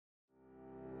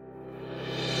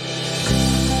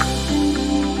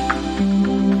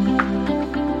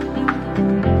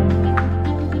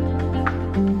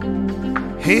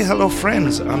Hey, hello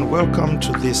friends, and welcome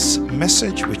to this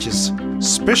message which is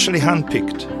specially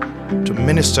handpicked to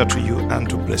minister to you and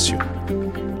to bless you.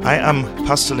 I am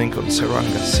Pastor Lincoln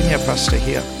Serwanga, Senior Pastor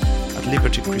here at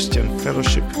Liberty Christian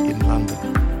Fellowship in London.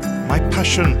 My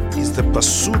passion is the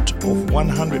pursuit of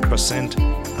 100%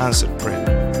 answered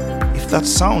prayer. If that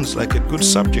sounds like a good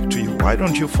subject to you, why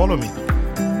don't you follow me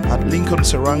at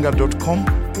lincolnserwanga.com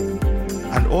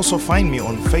and also find me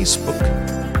on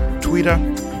Facebook, Twitter,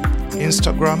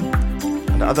 Instagram,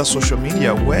 and other social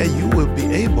media where you will be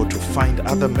able to find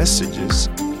other messages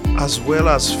as well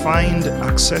as find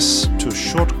access to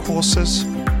short courses,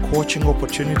 coaching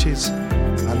opportunities,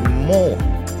 and more.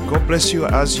 God bless you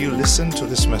as you listen to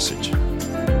this message.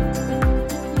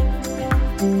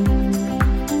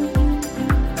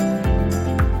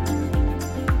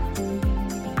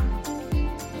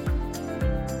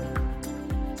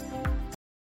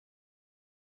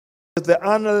 The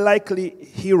unlikely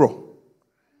hero.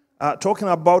 Talking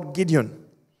about Gideon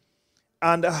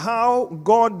and how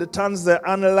God turns the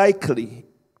unlikely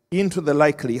into the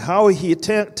likely, how he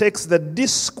takes the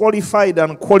disqualified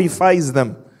and qualifies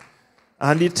them,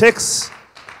 and he takes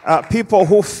people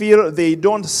who feel they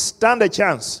don't stand a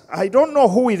chance. I don't know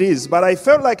who it is, but I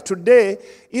felt like today,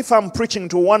 if I'm preaching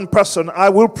to one person, I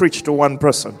will preach to one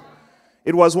person.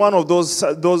 It was one of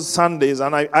those Sundays,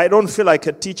 and I don't feel like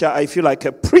a teacher, I feel like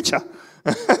a preacher.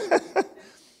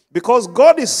 Because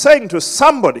God is saying to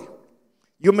somebody,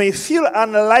 you may feel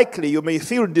unlikely, you may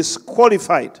feel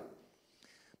disqualified.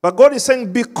 But God is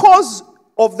saying, because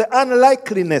of the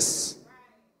unlikeliness,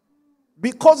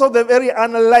 because of the very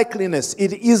unlikeliness,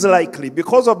 it is likely.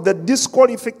 Because of the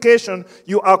disqualification,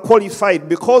 you are qualified.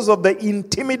 Because of the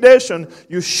intimidation,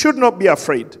 you should not be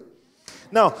afraid.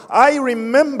 Now, I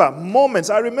remember moments,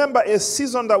 I remember a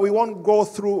season that we won't go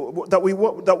through, that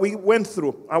we went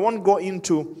through. I won't go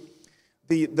into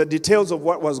the details of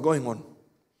what was going on.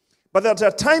 But there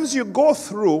are times you go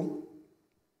through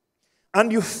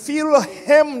and you feel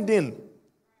hemmed in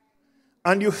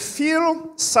and you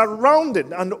feel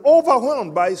surrounded and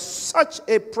overwhelmed by such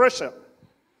a pressure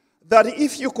that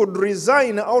if you could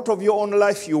resign out of your own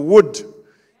life, you would.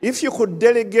 If you could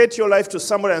delegate your life to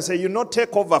somebody and say,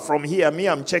 take over from here, me,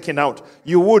 I'm checking out,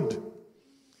 you would.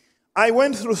 I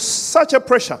went through such a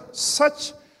pressure,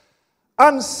 such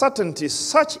uncertainty,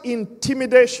 such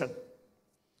intimidation,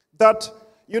 that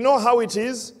you know how it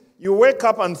is? You wake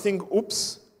up and think,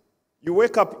 oops. You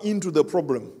wake up into the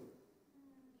problem.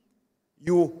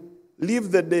 You live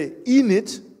the day in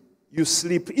it, you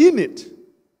sleep in it,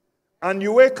 and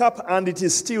you wake up and it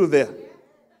is still there.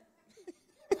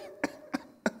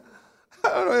 I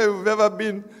don't know if you've ever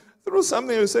been through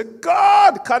something, you say,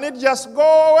 God, can it just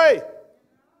go away?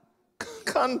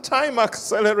 Can time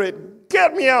accelerate?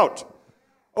 Get me out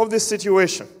of this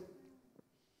situation.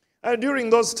 And during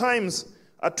those times,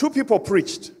 two people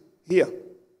preached here.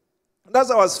 And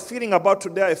as I was feeling about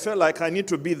today, I felt like I need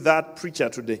to be that preacher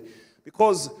today.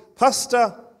 Because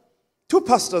two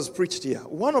pastors preached here.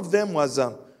 One of them was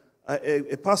a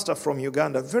pastor from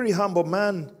Uganda, a very humble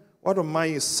man, one of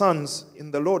my sons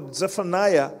in the Lord,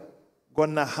 Zephaniah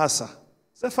Gonahasa.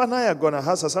 Zephaniah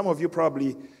Gonahasa, some of you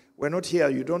probably were not here,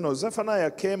 you don't know.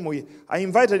 Zephaniah came, I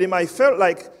invited him. I felt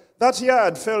like, that year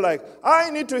I'd felt like,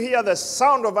 I need to hear the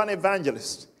sound of an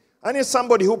evangelist. I need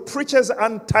somebody who preaches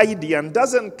untidy and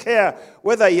doesn't care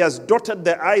whether he has dotted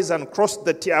the I's and crossed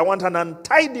the T. I want an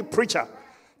untidy preacher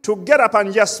to get up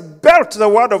and just belt the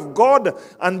word of God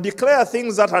and declare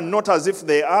things that are not as if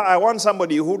they are. I want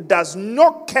somebody who does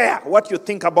not care what you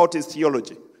think about his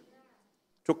theology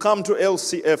to come to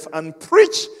LCF and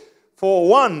preach for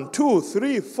 1, 2,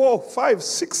 3, 4, 5,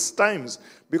 6 times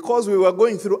because we were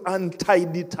going through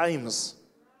untidy times.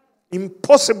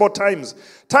 Impossible times.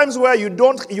 Times where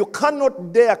you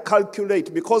cannot dare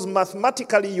calculate because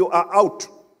mathematically you are out.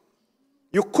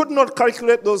 You could not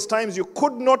calculate those times. You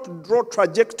could not draw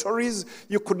trajectories.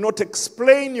 You could not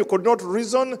explain. You could not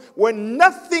reason. When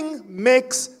nothing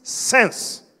makes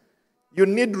sense, you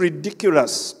need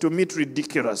ridiculous to meet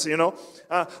ridiculous,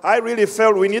 I really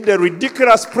felt we need a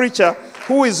ridiculous preacher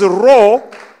who is raw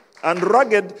and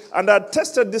rugged, and I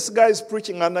tested this guy's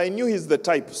preaching, and I knew he's the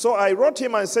type. So I wrote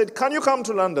him and said, can you come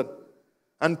to London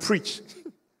and preach?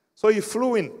 So he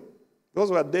flew in.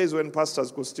 Those were days when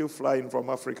pastors could still fly in from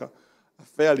Africa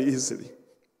fairly easily.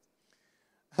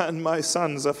 And my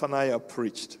son Zephaniah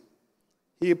preached.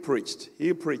 He preached.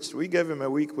 We gave him a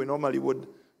week. We normally would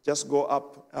just go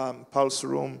up Pulse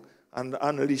Room and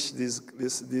unleash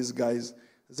these guys.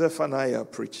 Zephaniah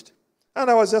preached. And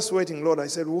I was just waiting, Lord. I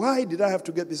said, why did I have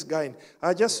to get this guy in?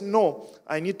 I just know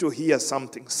I need to hear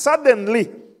something. Suddenly,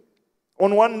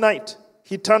 on one night,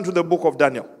 he turned to the book of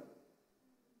Daniel.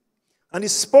 And he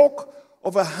spoke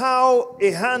of how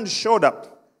a hand showed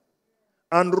up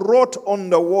and wrote on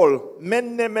the wall,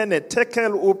 Mene mene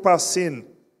tekel upasin.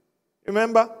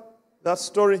 Remember that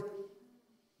story?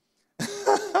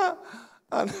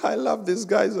 And I love these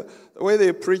guys, the way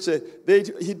they preach it.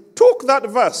 He took that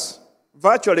verse,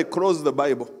 virtually closed the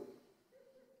Bible.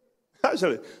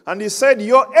 Actually. And he said,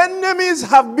 your enemies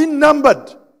have been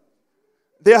numbered.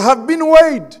 They have been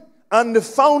weighed and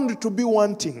found to be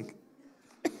wanting.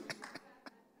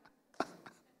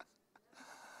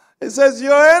 It says,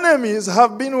 your enemies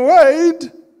have been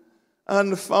weighed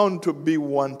and found to be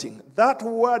wanting. That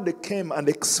word came and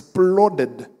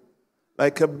exploded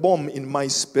like a bomb in my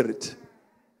spirit.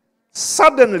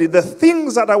 Suddenly, the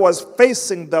things that I was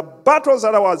facing, the battles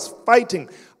that I was fighting,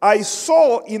 I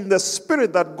saw in the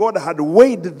spirit that God had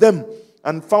weighed them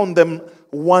and found them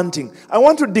wanting. I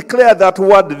want to declare that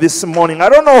word this morning. I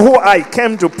don't know who I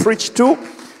came to preach to.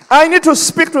 I need to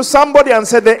speak to somebody and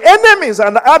say, the enemies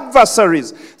and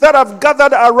adversaries that have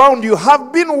gathered around you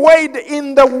have been weighed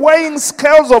in the weighing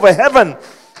scales of heaven,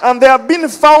 and they have been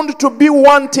found to be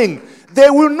wanting. They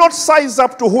will not size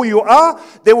up to who you are.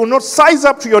 They will not size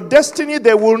up to your destiny.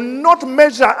 They will not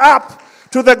measure up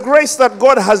to the grace that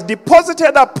God has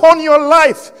deposited upon your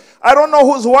life. I don't know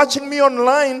who's watching me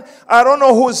online. I don't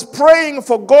know who's praying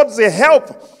for God's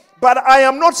help. But I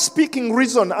am not speaking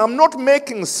reason. I'm not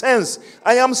making sense.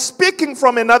 I am speaking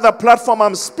from another platform.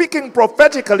 I'm speaking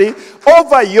prophetically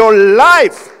over your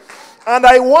life. And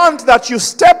I want that you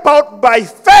step out by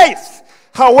faith.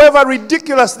 However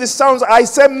ridiculous this sounds, I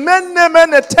say, mene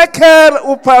mene tekel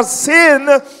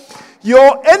upasin.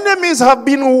 Your enemies have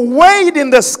been weighed in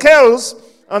the scales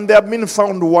and they have been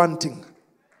found wanting.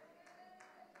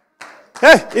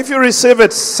 Hey, if you receive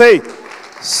it, say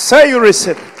you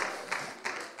receive it.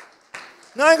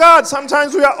 My God,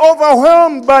 sometimes we are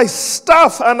overwhelmed by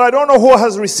stuff, and I don't know who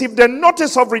has received a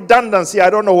notice of redundancy. I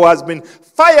don't know who has been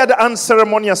fired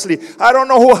unceremoniously. I don't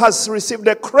know who has received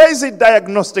a crazy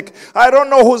diagnostic. I don't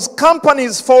know whose company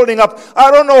is folding up.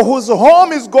 I don't know whose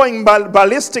home is going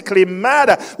ballistically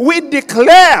mad. We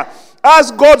declare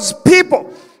as God's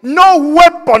people, no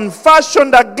weapon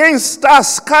fashioned against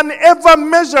us can ever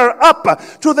measure up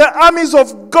to the armies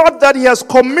of God that He has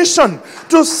commissioned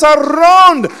to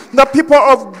surround the people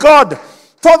of God.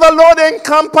 For the Lord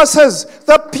encompasses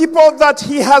the people that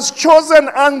He has chosen,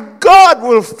 and God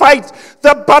will fight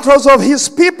the battles of His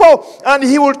people, and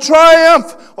He will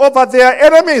triumph over their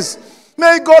enemies.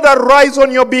 May God arise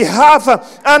on your behalf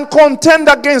and contend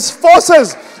against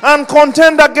forces, and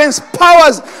contend against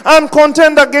powers, and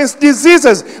contend against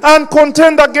diseases, and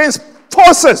contend against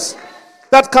forces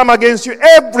that come against you.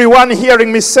 Everyone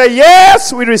hearing me say,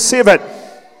 yes, we receive it.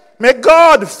 May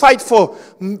God fight for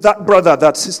that brother,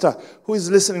 that sister who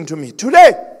is listening to me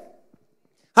today.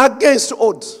 Against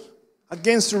odds,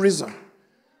 against reason,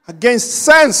 against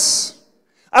sense,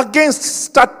 against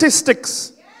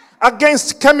statistics,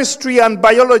 against chemistry and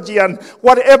biology and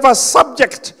whatever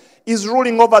subject is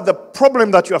ruling over the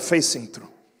problem that you are facing through.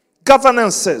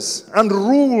 Governances and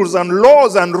rules and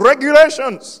laws and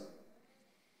regulations.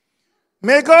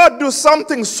 May God do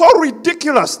something so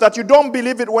ridiculous that you don't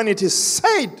believe it when it is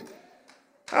said,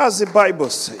 as the Bible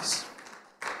says.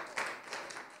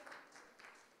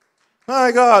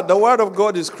 My God, the word of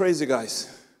God is crazy, guys.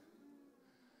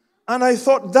 And I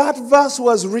thought that verse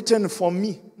was written for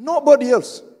me, nobody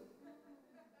else.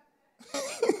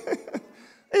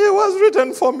 It was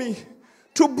written for me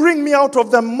to bring me out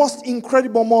of the most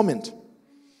incredible moment.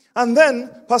 And then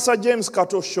Pastor James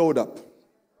Cato showed up.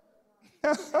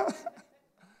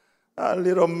 A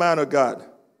little man of God.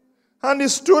 And he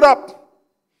stood up.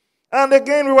 And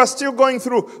again, we were still going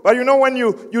through. But you know when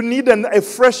you need a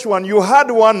fresh one. You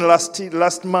had one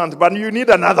last month, but you need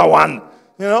another one.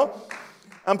 You know?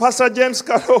 And Pastor James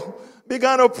Cato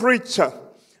began to preach.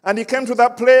 And he came to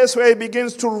that place where he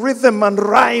begins to rhythm and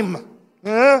rhyme.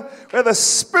 Where the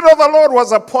Spirit of the Lord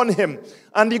was upon him.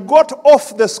 And he got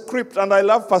off the script. And I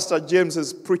love Pastor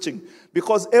James's preaching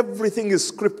because everything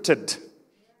is scripted.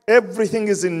 Everything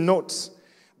is in notes.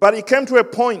 But he came to a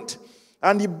point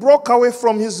and he broke away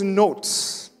from his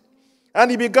notes. And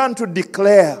he began to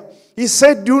declare. He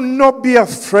said, do not be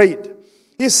afraid.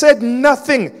 He said,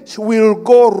 nothing will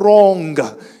go wrong.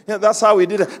 Yeah, that's how he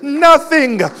did it.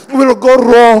 Nothing will go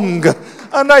wrong.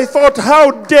 And I thought,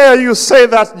 how dare you say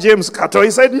that, James Cato?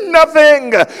 He said,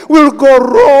 nothing will go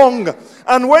wrong.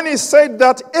 And when he said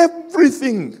that,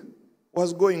 everything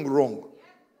was going wrong.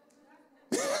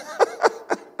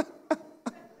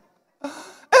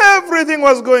 Everything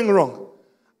was going wrong.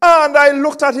 And I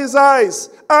looked at his eyes,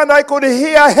 and I could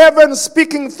hear heaven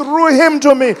speaking through him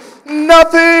to me.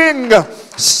 Nothing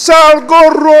shall go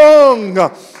wrong.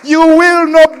 You will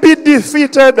not be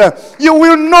defeated. You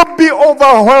will not be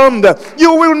overwhelmed.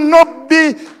 You will not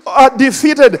be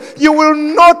defeated. You will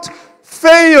not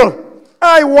fail.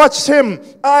 I watched him.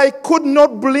 I could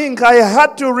not blink. I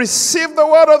had to receive the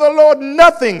word of the Lord.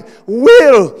 Nothing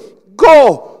will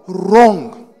go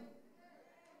wrong.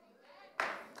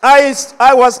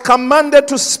 I was commanded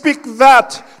to speak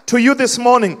that to you this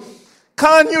morning.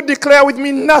 Can you declare with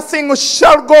me, nothing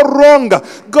shall go wrong?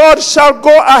 God shall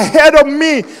go ahead of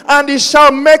me, and he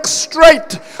shall make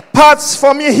straight paths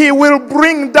for me. He will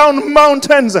bring down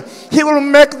mountains. He will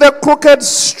make the crooked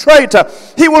straight.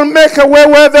 He will make a way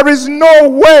where there is no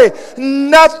way.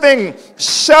 Nothing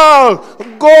shall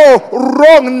go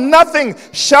wrong. Nothing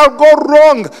shall go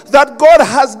wrong. That God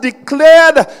has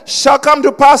declared shall come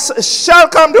to pass. Shall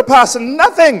come to pass.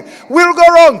 Nothing will go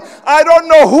wrong. I don't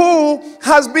know who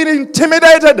has been intimidated.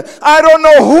 I don't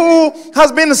know who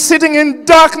has been sitting in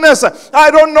darkness. I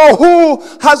don't know who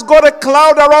has got a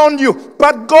cloud around you.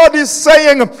 But God is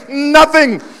saying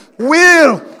nothing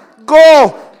will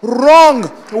go wrong.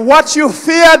 What you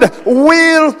feared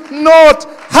will not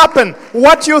happen.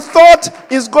 What you thought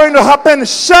is going to happen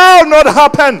shall not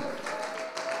happen.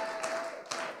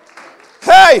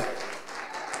 Hey!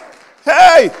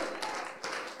 Hey!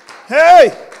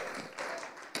 Hey!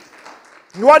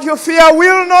 What you fear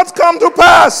will not come to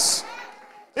pass.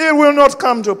 It will not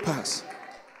come to pass.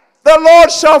 The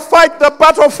Lord shall fight the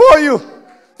battle for you.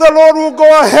 The Lord will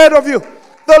go ahead of you.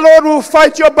 The Lord will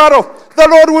fight your battle. The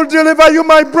Lord will deliver you,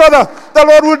 my brother. The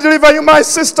Lord will deliver you, my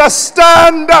sister.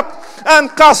 Stand up and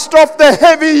cast off the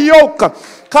heavy yoke.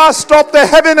 Cast off the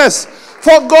heaviness.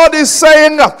 For God is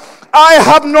saying, I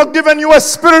have not given you a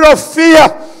spirit of fear,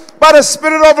 but a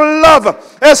spirit of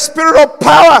love, a spirit of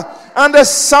power, and a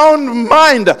sound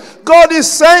mind. God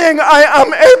is saying, I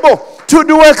am able to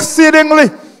do exceedingly,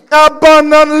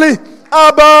 abundantly,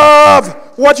 above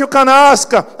what you can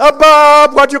ask,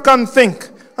 above what you can think,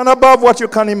 and above what you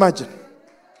can imagine.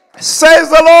 Says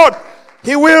the Lord,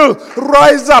 he will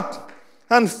rise up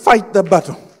and fight the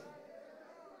battle.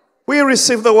 We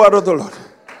receive the word of the Lord.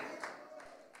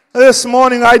 This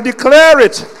morning I declare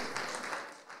it.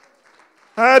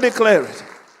 I declare it.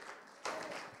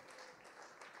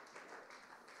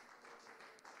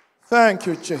 Thank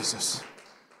you, Jesus.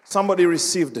 Somebody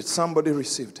received it. Somebody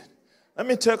received it. Let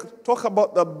me talk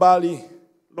about the barley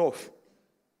loaf.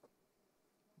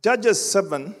 Judges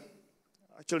 7.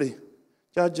 Actually,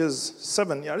 Judges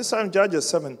 7. Yeah, this time Judges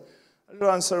 7. A little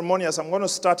unceremonious. I'm going to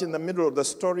start in the middle of the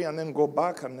story and then go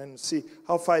back and then see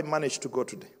how far I managed to go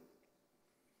today.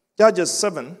 Judges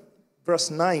 7,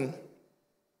 verse 9.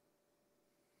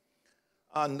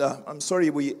 And I'm sorry,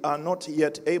 we are not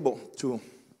yet able to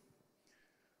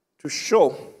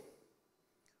show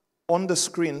on the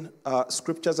screen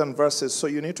scriptures and verses. So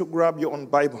you need to grab your own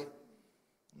Bible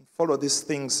and follow these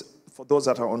things for those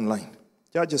that are online.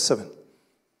 Judges 7.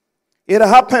 It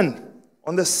happened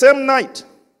on the same night.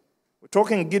 We're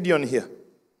talking Gideon here,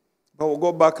 but we'll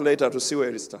go back later to see where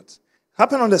it starts.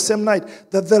 Happened on the same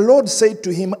night that the Lord said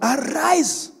to him,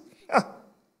 arise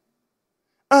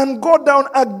and go down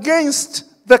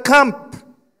against the camp,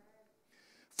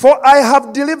 for I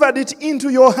have delivered it into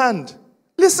your hand.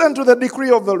 Listen to the decree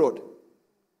of the Lord.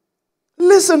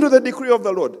 Listen to the decree of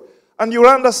the Lord, and you'll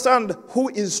understand who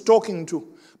is talking to.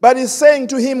 But he's saying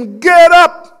to him, get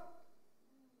up,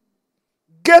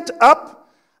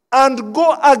 and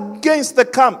go against the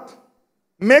camp.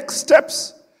 Make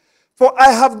steps, for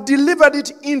I have delivered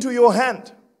it into your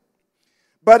hand.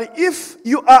 But if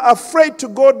you are afraid to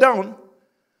go down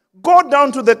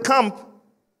to the camp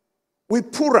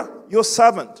with Purah, your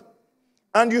servant,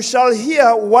 and you shall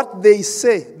hear what they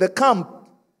say, the camp.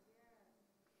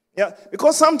 Yeah,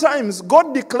 because sometimes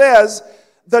God declares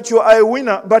that you are a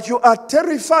winner, but you are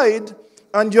terrified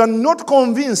and you are not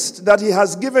convinced that he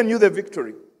has given you the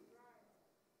victory.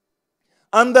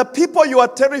 And the people you are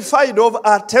terrified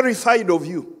of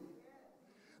you.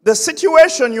 The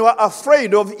situation you are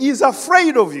afraid of is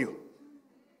afraid of you.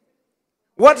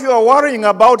 What you are worrying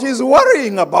about is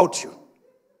worrying about you.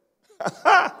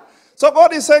 So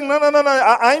God is saying, no.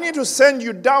 I need to send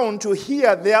you down to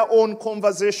hear their own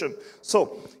conversation.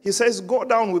 So he says, go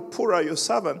down with Purah, your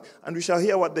servant, and we shall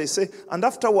hear what they say. And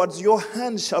afterwards, your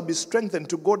hand shall be strengthened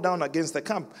to go down against the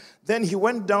camp. Then he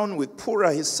went down with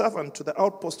Purah, his servant, to the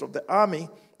outpost of the army,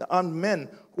 the armed men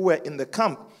who were in the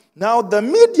camp. Now the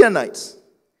Midianites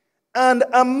and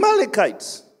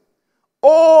Amalekites,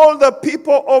 all the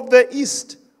people of the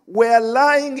east, were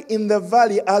lying in the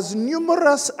valley as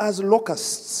numerous as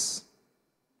locusts.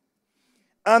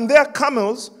 and their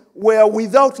camels were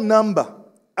without number,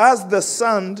 as the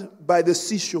sand by the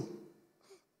seashore,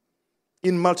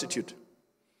 in multitude.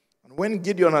 And when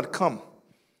Gideon had come,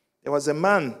 there was a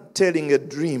man telling a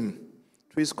dream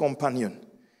to his companion.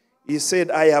 He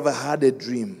said, I have had a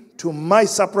dream. To my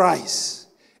surprise,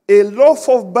 a loaf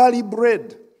of barley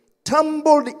bread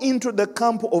tumbled into the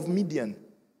camp of Midian.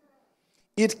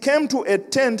 It came to a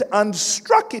tent and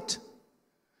struck it,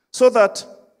 so that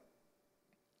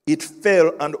it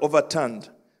fell and overturned,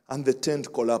 and the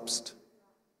tent collapsed.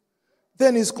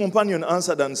 Then his companion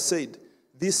answered and said,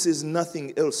 this is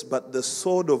nothing else but the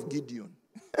sword of Gideon,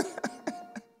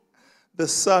 the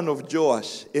son of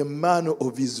Joash, a man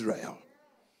of Israel.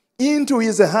 Into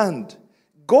his hand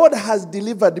God has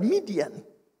delivered Midian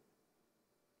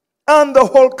and the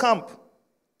whole camp.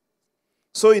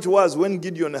 So it was when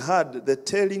Gideon heard the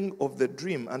telling of the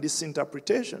dream and its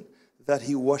interpretation that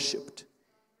he worshipped.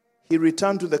 He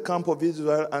returned to the camp of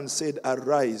Israel and said,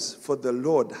 arise, for the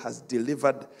Lord has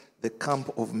delivered the camp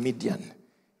of Midian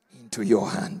into your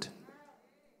hand.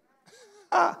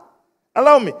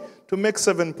 Allow me to make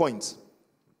 7 points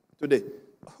today.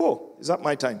 Oh, is that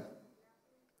my time?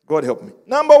 God help me.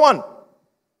 Number 1,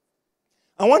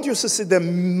 I want you to see the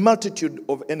multitude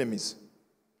of enemies.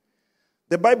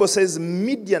 The Bible says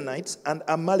Midianites and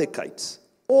Amalekites,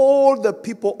 all the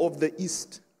people of the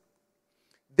east,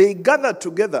 they gathered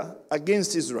together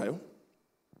against Israel.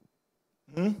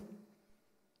 And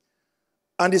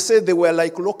he said they were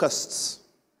like locusts.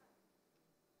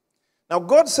 Now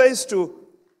God says to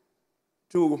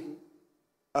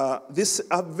this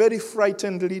a very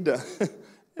frightened leader.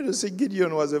 You see,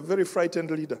 Gideon was a very frightened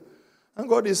leader. And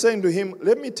God is saying to him,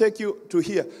 let me take you to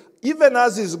here. Even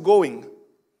as he's going,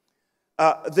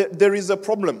 there is a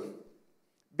problem.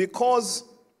 Because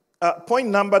point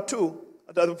number 2,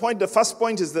 the first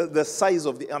point is the size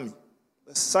of the army.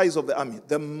 The size of the army,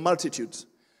 the multitudes.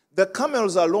 The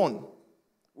camels alone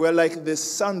were like the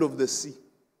sand of the sea.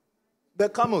 The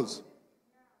camels.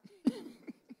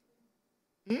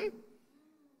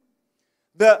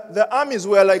 The armies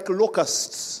were like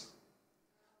locusts.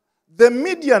 The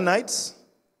Midianites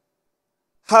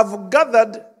have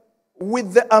gathered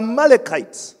with the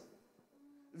Amalekites.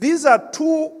 These are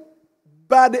 2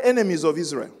 bad enemies of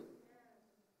Israel.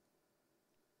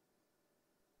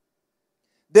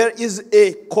 There is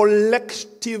a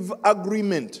collective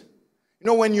agreement. You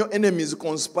know, when your enemies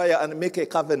conspire and make a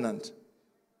covenant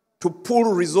to pull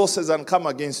resources and come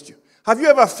against you. Have you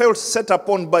ever felt set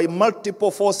upon by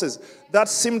multiple forces that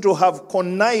seem to have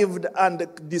connived and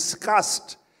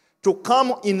discussed to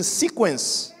come in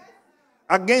sequence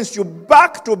against you,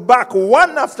 back to back,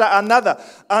 one after another,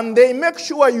 and they make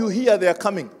sure you hear they're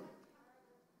coming?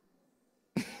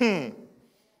 Let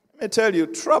me tell you,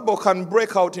 trouble can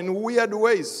break out in weird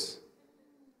ways.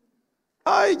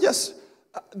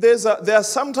 There are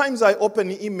sometimes I open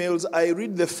emails, I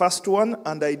read the first one,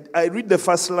 and I read the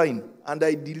first line, and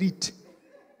I delete.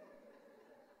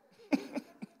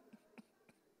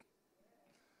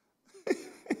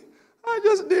 I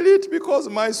just delete because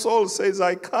my soul says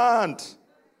I can't.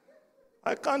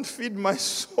 I can't feed my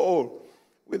soul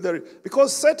with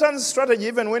because Satan's strategy,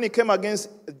 even when he came against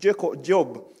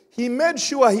Job, he made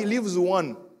sure he leaves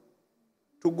one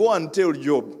to go and tell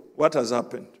Job what has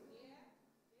happened.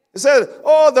 He said,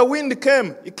 oh, the wind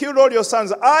came. He killed all your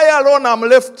sons. I alone am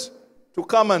left to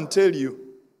come and tell you.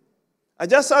 And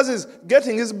just as he's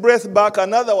getting his breath back,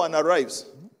 another one arrives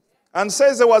and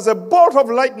says there was a bolt of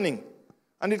lightning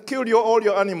and it killed all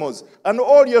your animals and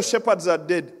all your shepherds are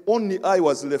dead. Only I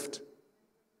was left.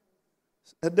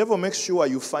 The devil makes sure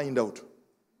you find out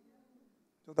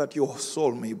so that your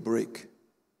soul may break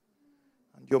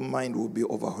and your mind will be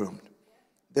overwhelmed.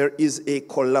 There is a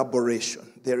collaboration.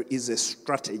 There is a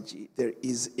strategy. There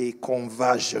is a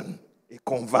conversion, a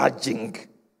converging.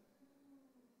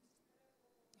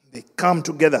 They come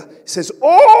together. It says,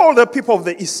 all the people of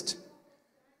the East.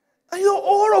 And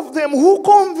all of them who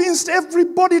convinced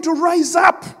everybody to rise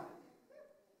up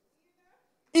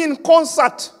in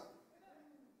concert.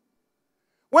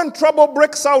 When trouble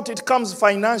breaks out, it comes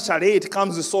financially, it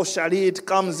comes socially, it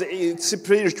comes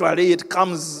spiritually, it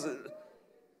comes...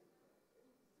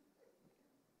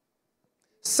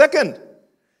 Second,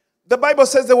 the Bible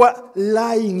says they were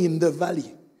lying in the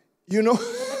valley. You know?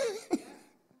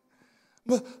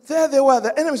 But there they were,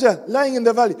 the enemies were lying in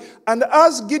the valley. And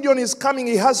as Gideon is coming,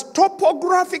 he has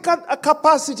topographical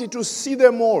capacity to see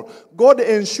them all. God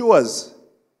ensures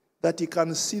that he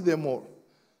can see them all.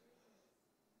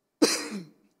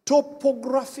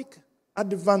 Topographic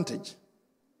advantage.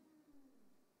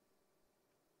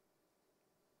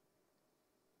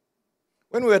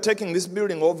 When we were taking this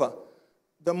building over,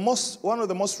 one of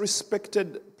the most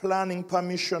respected planning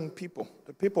permission people,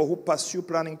 the people who pursue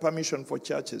planning permission for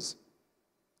churches,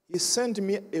 he sent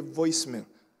me a voicemail.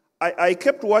 I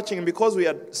kept watching because we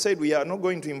had said we are not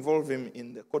going to involve him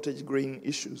in the cottage green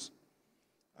issues.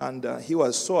 And he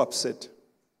was so upset.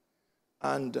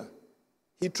 And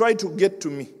he tried to get to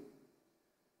me.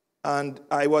 And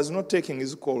I was not taking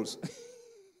his calls.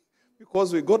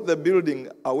 Because we got the building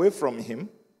away from him.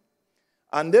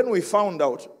 And then we found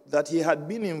out that he had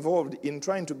been involved in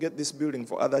trying to get this building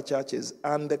for other churches.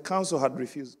 And the council had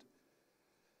refused.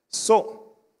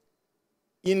 So,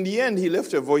 in the end, he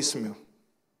left a voicemail.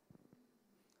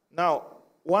 Now,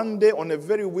 one day, on a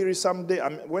very wearisome day,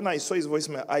 when I saw his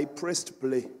voicemail, I pressed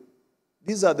play.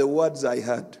 These are the words I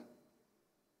heard.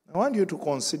 I want you to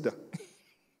consider.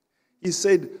 He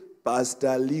said,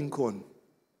 Pastor Lincoln.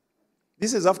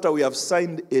 This is after we have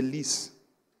signed a lease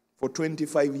for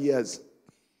 25 years.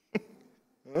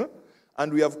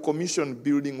 And we have commissioned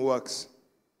building works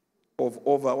of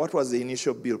over, what was the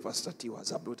initial bill, Pastor T?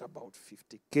 Was about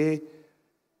 50K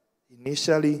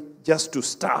initially, just to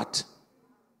start.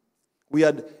 We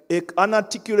had an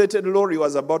unarticulated lorry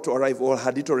was about to arrive, or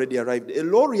had it already arrived. A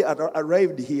lorry had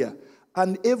arrived here,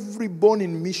 and every bone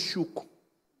in me shook.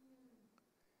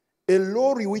 A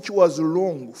lorry which was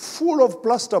long, full of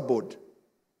plasterboard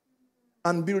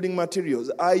and building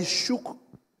materials. I shook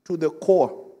to the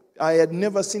core. I had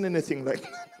never seen anything like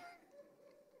that.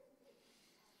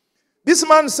 This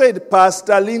man said,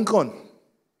 Pastor Lincoln,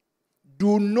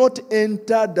 do not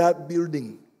enter that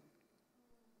building.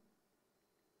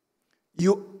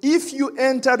 If you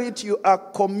enter it, you are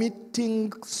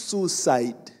committing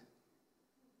suicide.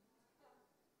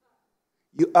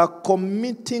 You are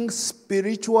committing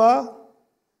spiritual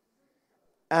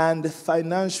and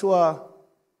financial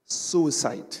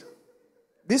suicide.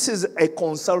 This is a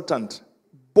consultant,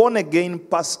 born-again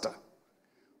pastor,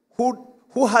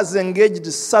 who has engaged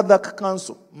Sadak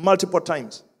Council multiple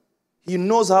times. He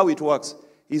knows how it works.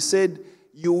 He said,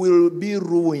 you will be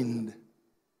ruined.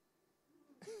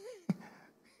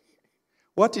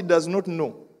 What he does not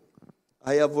know,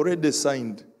 I have already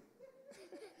signed.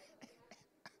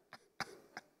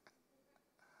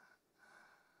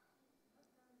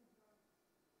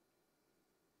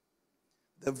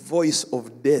 The voice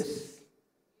of death.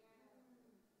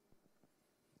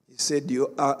 He said,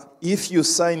 if you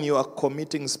sign, you are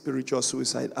committing spiritual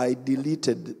suicide. I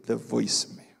deleted the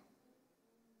voicemail.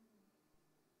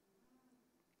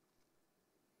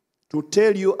 To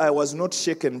tell you I was not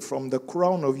shaken from the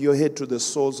crown of your head to the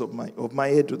soles of my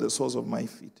head to the soles of my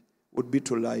feet would be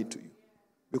to lie to you.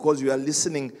 Because you are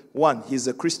listening, one, he's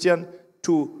a Christian,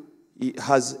 two, he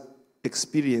has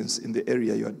experience in the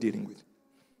area you are dealing with.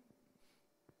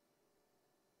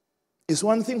 It's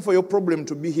one thing for your problem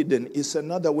to be hidden, it's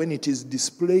another when it is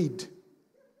displayed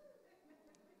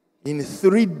in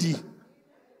 3D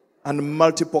and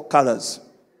multiple colors.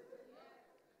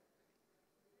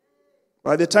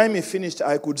 By the time he finished,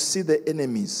 I could see the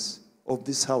enemies of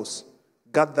this house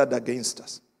gathered against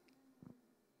us.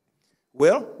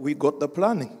 Well, we got the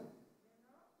planning.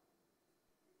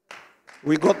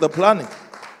 We got the planning.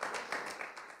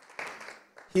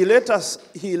 He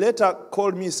later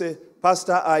called me and said,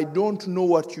 Pastor, I don't know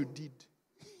what you did.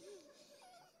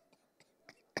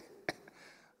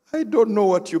 I don't know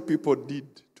what you people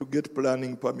did to get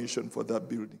planning permission for that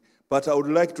building. But I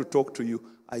would like to talk to you.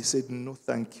 I said, no,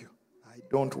 thank you. I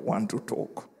don't want to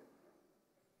talk.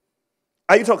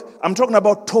 I'm talking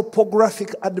about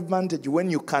topographic advantage when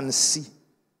you can see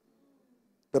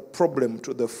the problem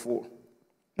to the full.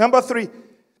 Number 3,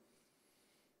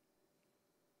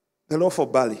 the loaf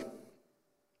of barley.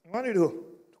 I want you to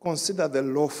consider the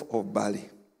loaf of barley.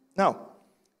 Now,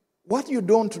 what you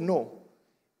don't know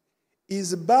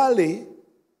is barley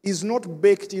is not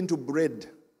baked into bread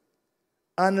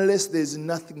unless there's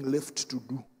nothing left to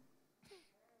do.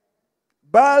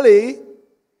 Barley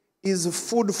is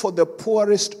food for the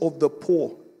poorest of the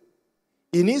poor.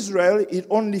 In Israel, it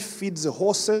only feeds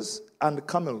horses and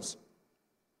camels.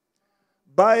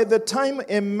 By the time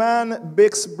a man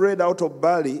bakes bread out of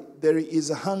barley, there is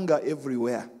hunger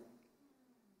everywhere.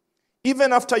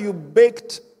 Even after you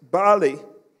baked barley,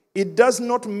 it does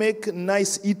not make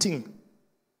nice eating.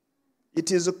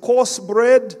 It is a coarse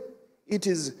bread. It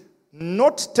is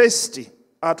not tasty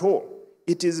at all.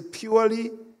 It is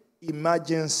purely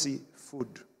emergency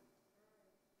food.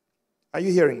 Are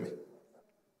you hearing me?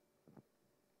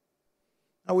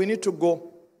 Now we need to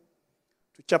go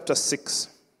to chapter 6.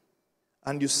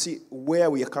 And you see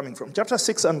where we are coming from. Chapter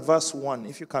 6 and verse 1.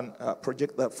 If you can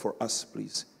project that for us,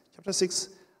 please. Chapter 6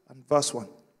 and verse 1.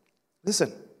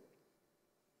 Listen.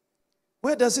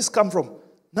 Where does this come from?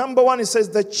 Number one, it says,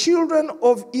 the children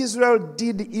of Israel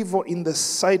did evil in the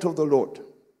sight of the Lord.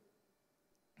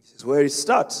 This is where it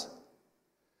starts.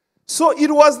 So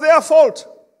it was their fault.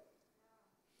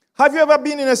 Have you ever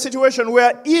been in a situation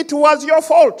where it was your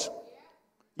fault?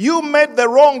 You made the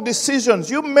wrong decisions.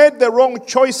 You made the wrong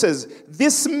choices.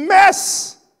 This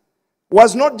mess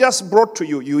was not just brought to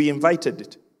you. You invited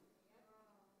it.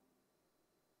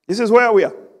 This is where we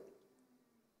are.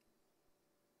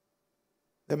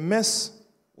 The mess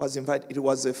was invited. It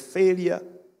was a failure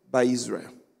by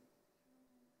Israel.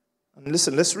 And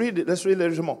listen, let's read it. Let's read a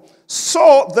little more.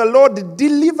 So the Lord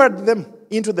delivered them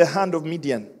into the hand of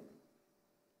Midian.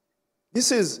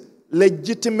 This is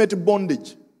legitimate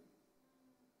bondage.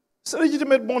 It's a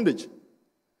legitimate bondage.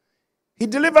 He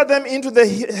delivered them into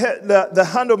the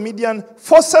hand of Midian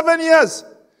for 7 years.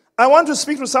 I want to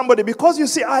speak to somebody because you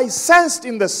see, I sensed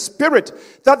in the spirit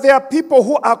that there are people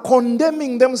who are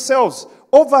condemning themselves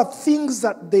over things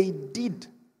that they did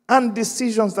and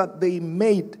decisions that they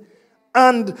made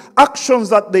and actions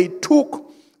that they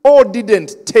took or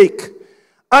didn't take.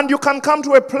 And you can come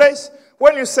to a place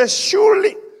when you say,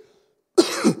 surely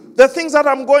the things that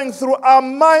I'm going through are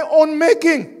my own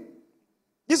making.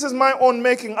 This is my own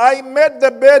making. I made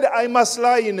the bed, I must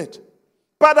lie in it.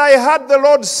 But I heard the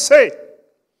Lord say,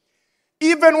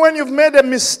 even when you've made a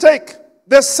mistake,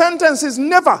 the sentence is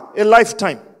never a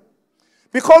lifetime.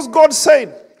 Because God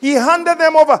said, He handed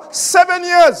them over 7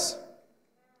 years.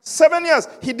 7 years.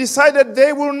 He decided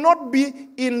they will not be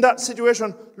in that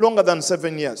situation longer than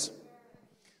 7 years.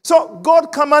 So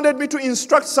God commanded me to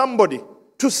instruct somebody,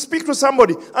 to speak to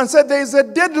somebody, and said there is a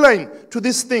deadline to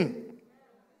this thing.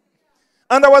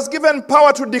 And I was given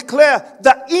power to declare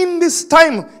that in this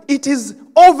time, it is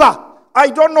over. I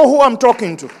don't know who I'm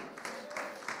talking to.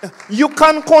 You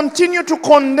can continue to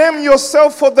condemn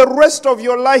yourself for the rest of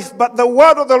your life, but the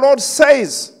word of the Lord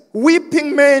says,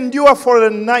 weeping may endure for a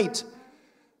night,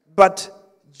 but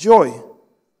joy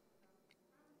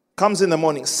comes in the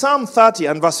morning. Psalm 30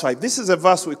 and verse 5. This is a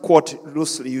verse we quote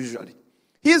loosely usually.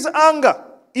 His anger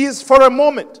is for a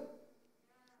moment,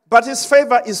 but his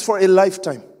favor is for a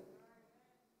lifetime.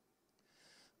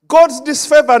 God's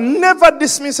disfavor never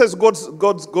dismisses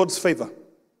God's favor.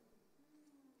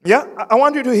 Yeah? I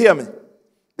want you to hear me.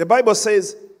 The Bible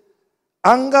says,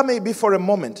 anger may be for a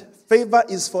moment. Favor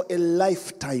is for a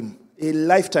lifetime. A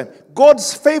lifetime.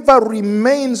 God's favor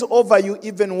remains over you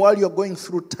even while you're going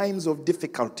through times of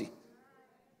difficulty.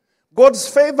 God's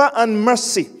favor and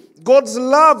mercy, God's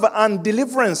love and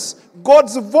deliverance,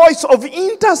 God's voice of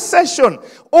intercession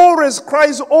always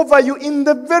cries over you in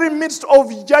the very midst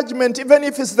of judgment, even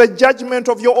if it's the judgment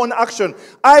of your own action.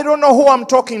 I don't know who I'm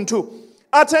talking to.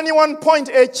 At any one point,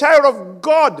 a child of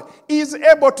God is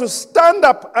able to stand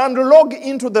up and log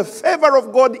into the favor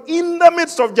of God in the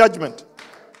midst of judgment.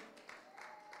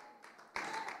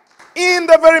 In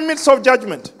the very midst of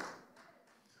judgment.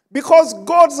 Because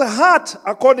God's heart,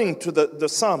 according to the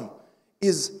psalm,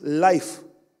 is life.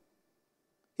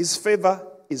 His favor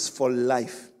is for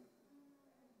life.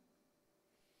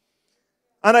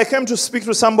 And I came to speak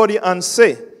to somebody and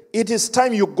say, it is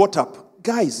time you got up.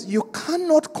 Guys, you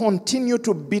cannot continue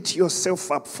to beat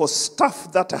yourself up for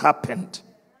stuff that happened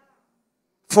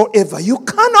forever. You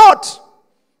cannot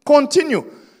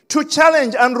continue to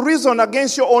challenge and reason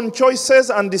against your own choices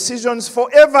and decisions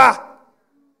forever.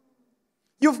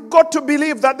 You've got to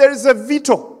believe that there is a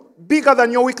veto bigger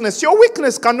than your weakness. Your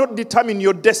weakness cannot determine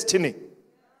your destiny.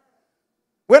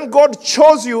 When God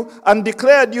chose you and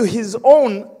declared you His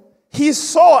own, He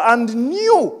saw and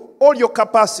knew all your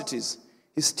capacities.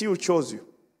 He still chose you.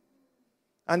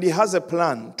 And He has a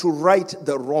plan to right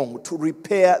the wrong, to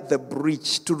repair the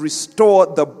breach, to restore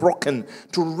the broken,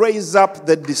 to raise up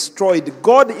the destroyed.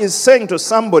 God is saying to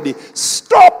somebody,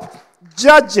 stop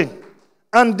judging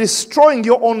and destroying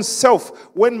your own self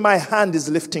when my hand is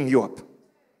lifting you up.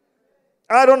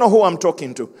 I don't know who I'm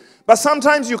talking to. But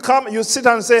sometimes you come, you sit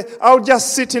and say, I'll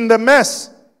just sit in the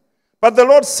mess. But the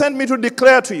Lord sent me to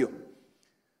declare to you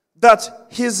that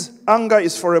His anger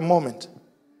is for a moment,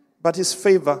 but His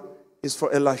favor is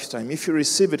for a lifetime. If you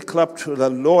receive it, clap to the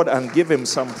Lord and give Him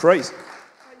some praise.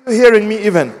 Are you hearing me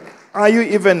even? Are you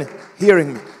even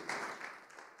hearing me?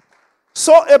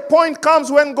 So a point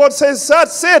comes when God says,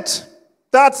 that's it.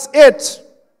 That's it.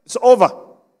 It's over.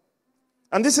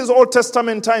 And this is Old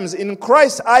Testament times. In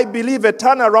Christ, I believe a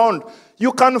turnaround.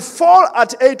 You can fall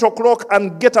at 8 o'clock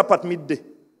and get up at midday.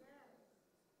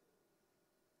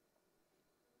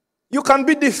 You can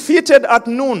be defeated at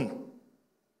noon.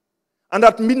 And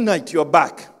at midnight, you're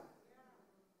back.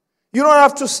 You don't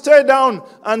have to stay down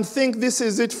and think this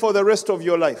is it for the rest of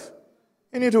your life.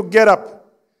 You need to get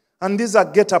up. And these are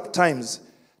get up times.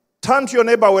 Turn to your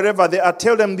neighbor wherever they are.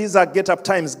 Tell them these are get up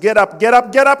times. Get up, get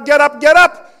up, get up, get up, get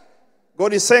up.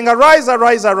 God is saying, arise,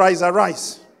 arise, arise,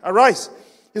 arise, arise.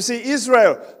 You see,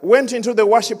 Israel went into the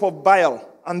worship of Baal.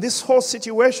 And this whole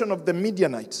situation of the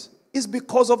Midianites is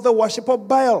because of the worship of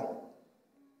Baal.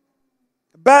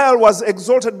 Baal was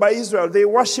exalted by Israel. They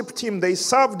worshipped him. They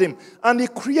served him. And he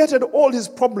created all his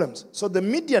problems. So the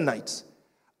Midianites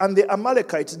and the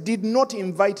Amalekites did not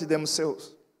invite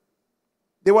themselves.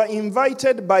 They were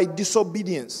invited by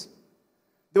disobedience.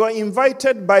 They were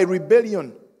invited by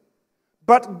rebellion.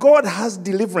 But God has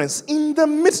deliverance in the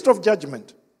midst of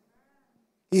judgment.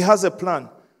 He has a plan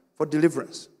for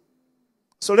deliverance.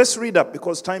 So let's read up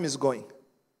because time is going.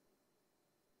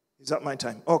 Is that my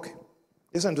time? Okay.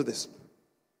 Listen to this.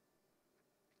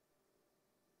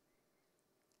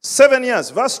 7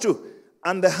 years, verse 2.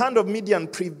 And the hand of Midian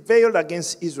prevailed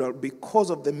against Israel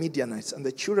because of the Midianites. And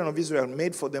the children of Israel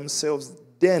made for themselves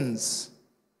dens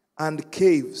and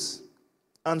caves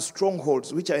and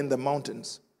strongholds which are in the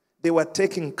mountains. They were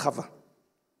taking cover.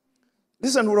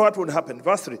 Listen to what would happen.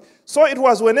 Verse 3. So it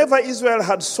was whenever Israel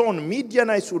had sown,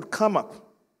 Midianites would come up.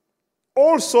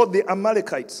 Also the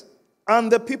Amalekites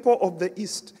and the people of the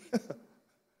east.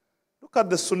 Look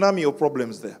at the tsunami of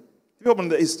problems there. People from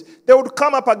the east. They would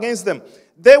come up against them.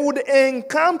 They would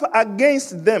encamp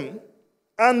against them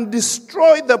and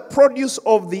destroy the produce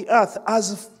of the earth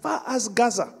as far as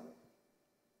Gaza.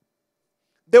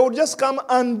 They would just come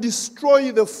and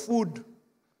destroy the food.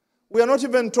 We are not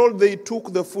even told they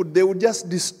took the food. They would just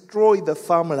destroy the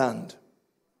farmland.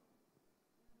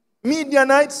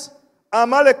 Midianites,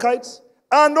 Amalekites,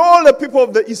 and all the people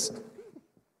of the east.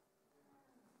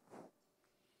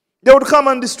 They would come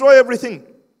and destroy everything.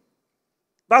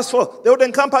 Verse 4, they would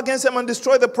encamp against them and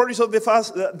destroy the produce of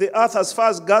the earth as far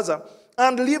as Gaza,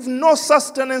 and leave no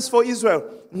sustenance for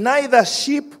Israel, neither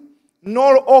sheep,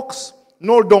 nor ox,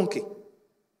 nor donkey.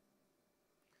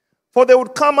 For they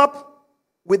would come up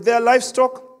with their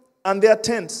livestock and their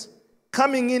tents,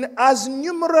 coming in as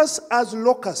numerous as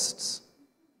locusts.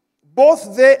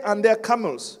 Both they and their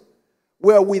camels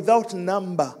were without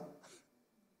number.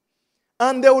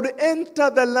 And they would enter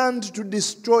the land to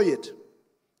destroy it.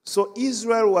 So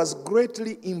Israel was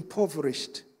greatly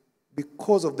impoverished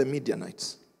because of the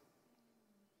Midianites.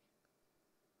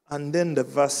 And then the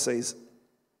verse says,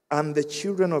 and the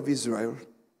children of Israel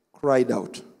cried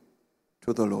out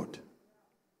to the Lord.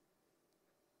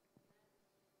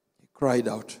 He cried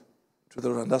out to the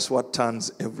Lord. And that's what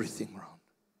turns everything around.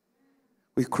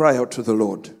 We cry out to the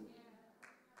Lord.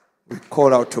 We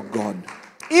call out to God.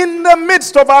 In the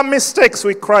midst of our mistakes,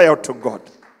 we cry out to God.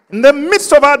 In the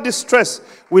midst of our distress,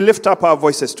 we lift up our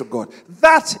voices to God.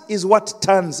 That is what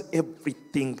turns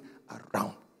everything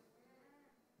around.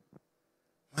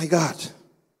 My God.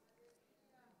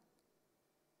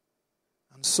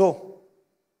 And so,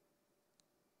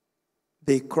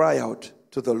 they cry out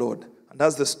to the Lord. And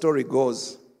as the story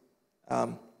goes,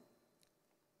 verse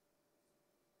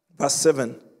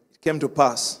 7, it came to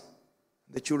pass,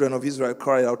 the children of Israel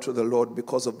cried out to the Lord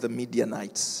because of the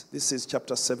Midianites. This is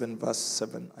chapter 7, verse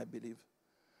 7, I believe.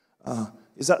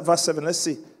 Is that verse 7? Let's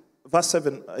see. Verse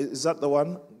 7, is that the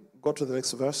one? Go to the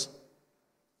next verse.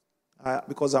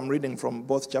 Because I'm reading from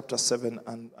both chapter 7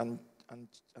 and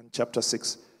chapter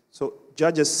 6. So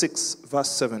Judges 6,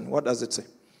 verse 7. What does it say?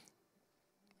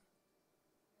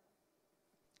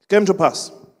 It came to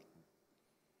pass,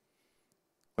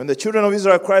 when the children of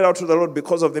Israel cried out to the Lord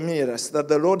because of the Midianites, that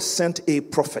the Lord sent a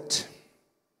prophet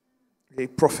to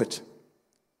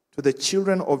the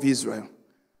children of Israel,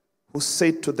 who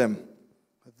said to them,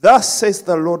 thus says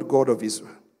the Lord God of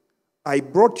Israel, I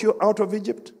brought you out of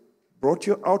Egypt, brought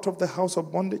you out of the house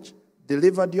of bondage,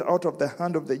 delivered you out of the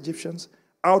hand of the Egyptians,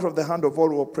 out of the hand of all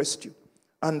who oppressed you,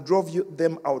 and drove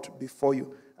them out before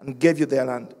you, and gave you their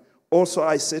land. Also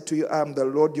I said to you, I am the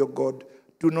Lord your God.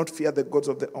 Do not fear the gods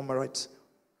of the Amorites,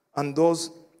 and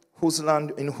those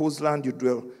in whose land you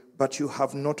dwell, but you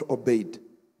have not obeyed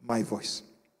my voice.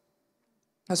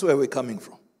 That's where we're coming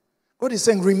from. God is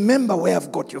saying, remember where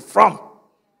I've got you from.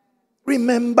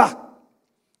 Remember.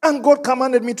 And God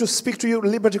commanded me to speak to you,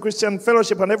 Liberty Christian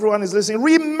Fellowship, and everyone is listening.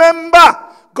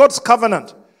 Remember God's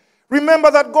covenant.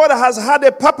 Remember that God has had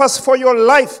a purpose for your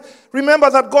life. Remember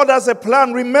that God has a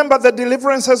plan. Remember the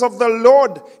deliverances of the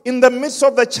Lord. In the midst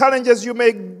of the challenges you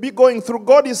may be going through,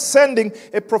 God is sending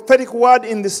a prophetic word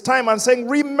in this time and saying,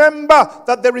 remember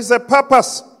that there is a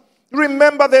purpose.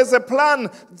 Remember there's a plan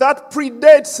that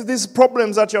predates these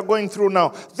problems that you're going through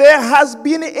now. There has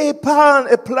been a plan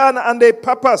and a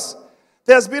purpose.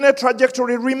 There's been a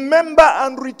trajectory. Remember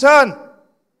and return.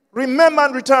 Remember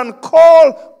and return.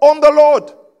 Call on the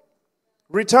Lord.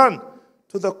 Return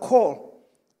to the call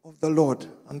of the Lord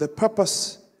and the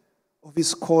purpose of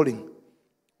his calling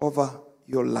over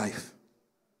your life.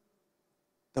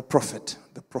 The prophet,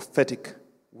 the prophetic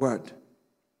word.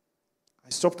 I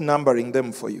stopped numbering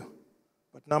them for you.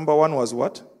 But number 1 was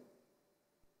what?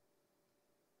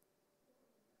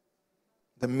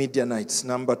 The Midianites.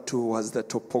 Number 2 was the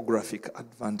topographic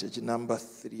advantage. Number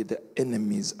 3, the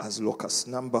enemies as locusts.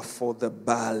 Number 4, the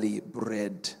barley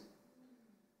bread.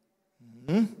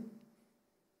 Number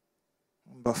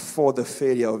 4, the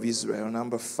failure of Israel.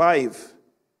 Number 5,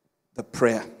 the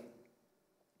prayer.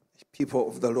 The people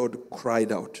of the Lord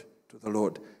cried out to the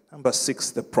Lord. Number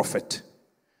 6, the prophet.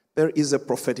 There is a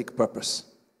prophetic purpose.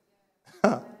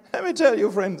 Let me tell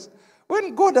you, friends,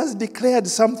 when God has declared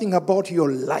something about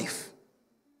your life,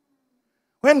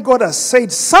 when God has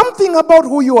said something about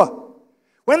who you are,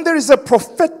 when there is a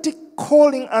prophetic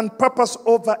calling and purpose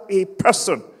over a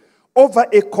person, over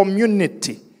a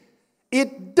community,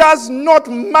 it does not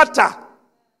matter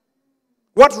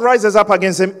what rises up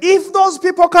against them. If those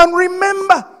people can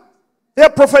remember their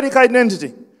prophetic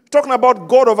identity, talking about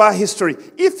God of our history,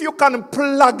 if you can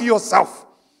plug yourself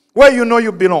where you know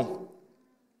you belong,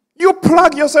 you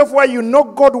plug yourself where you know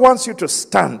God wants you to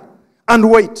stand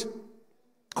and wait.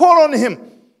 Call on him.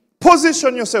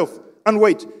 Position yourself and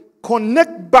wait.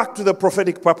 Connect back to the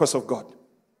prophetic purpose of God.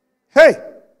 Hey.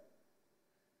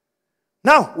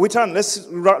 Now, we turn. Let's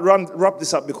wrap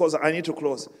this up because I need to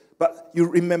close. But you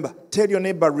remember. Tell your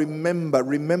neighbor,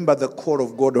 remember the call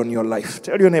of God on your life.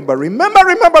 Tell your neighbor, remember. In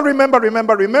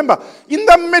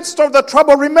the midst of the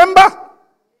trouble, remember.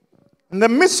 In the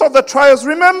midst of the trials,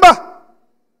 remember.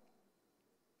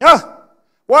 Yeah.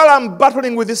 While I'm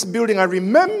battling with this building, I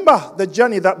remember the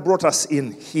journey that brought us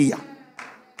in here.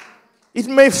 It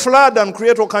may flood and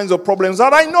create all kinds of problems,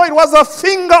 but I know it was the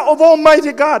finger of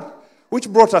Almighty God which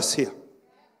brought us here.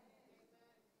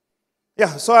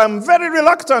 Yeah, so I'm very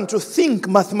reluctant to think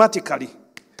mathematically.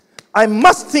 I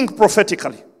must think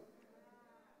prophetically.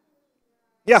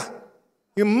 Yeah,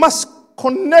 you must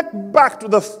connect back to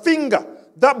the finger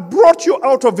that brought you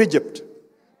out of Egypt,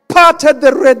 parted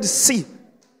the Red Sea,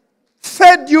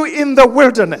 fed you in the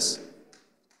wilderness,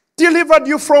 delivered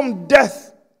you from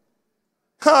death.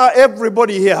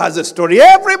 Everybody here has a story.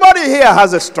 Everybody here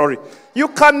has a story. You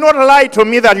cannot lie to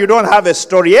me that you don't have a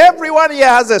story. Everyone here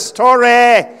has a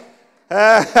story.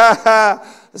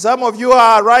 Some of you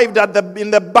are arrived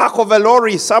in the back of a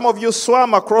lorry. Some of you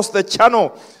swam across the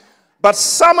channel. But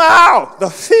somehow, the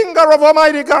finger of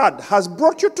Almighty God has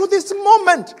brought you to this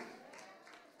moment.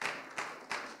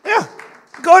 Yeah.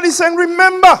 God is saying,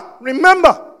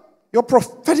 remember your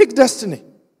prophetic destiny.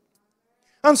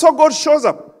 And so God shows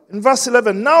up in verse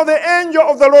 11. Now the angel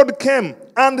of the Lord came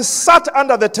and sat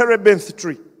under the terebinth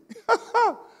tree.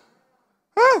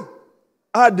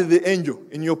 Add the angel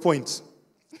in your points.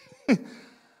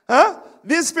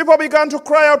 These people began to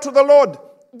cry out to the Lord.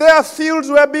 Their fields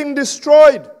were being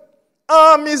destroyed.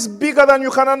 Armies bigger than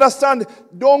you can understand.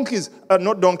 Camels.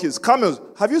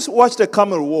 Have you watched a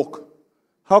camel walk?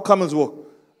 How camels walk?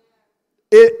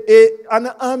 An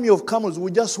army of camels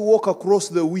will just walk across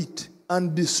the wheat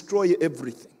and destroy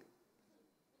everything.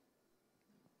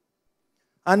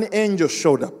 An angel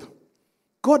showed up.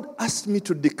 God asked me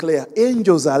to declare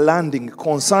angels are landing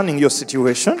concerning your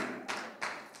situation.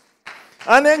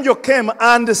 An angel came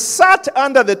and sat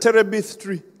under the terebinth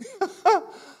tree.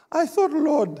 I thought,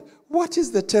 Lord, what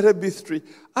is the terebinth tree?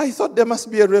 I thought there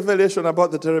must be a revelation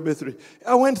about the terebinth tree.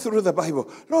 I went through the Bible.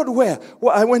 Lord, where?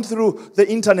 Well, I went through the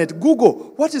internet.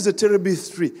 Google, what is a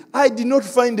terebinth tree? I did not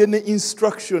find any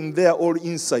instruction there or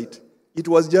insight. It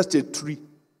was just a tree.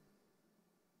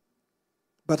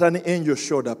 But an angel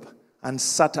showed up and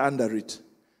sat under it.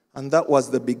 And that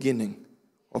was the beginning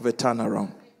of a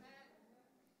turnaround.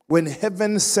 When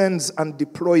heaven sends and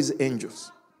deploys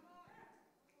angels,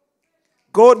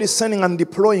 God is sending and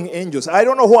deploying angels. I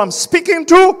don't know who I'm speaking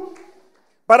to,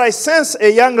 but I sense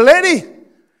a young lady.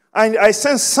 I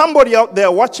sense somebody out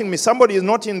there watching me. Somebody is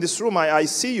not in this room. I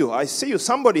see you. I see you.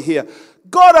 Somebody here.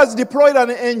 God has deployed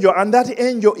an angel, and that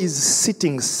angel is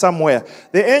sitting somewhere.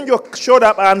 The angel showed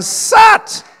up and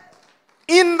sat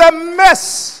in the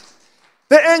mess.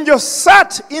 The angel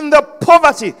sat in the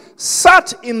poverty,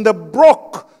 sat in the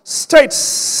broke state,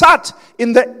 sat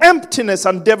in the emptiness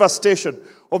and devastation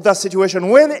of that situation.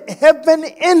 When heaven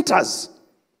enters,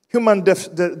 human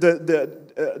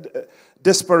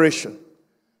desperation,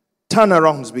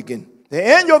 turnarounds begin. The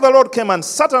angel of the Lord came and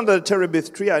sat under the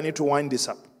terebinth tree. I need to wind this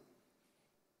up.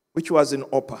 Which was in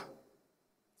Opah.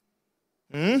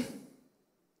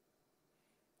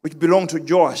 Which belonged to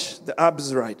Joash, the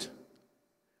Abzerite,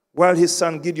 while his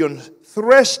son Gideon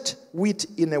threshed wheat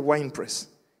in a winepress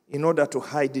in order to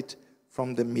hide it from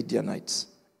from the Midianites.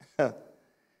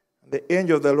 The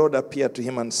angel of the Lord appeared to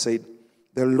him and said,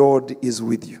 the Lord is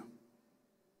with you,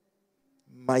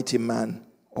 mighty man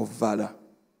of valor.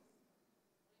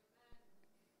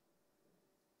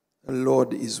 The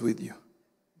Lord is with you,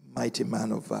 mighty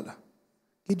man of valor.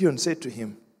 Gideon said to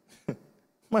him,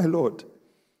 my Lord,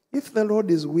 if the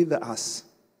Lord is with us,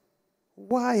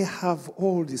 why have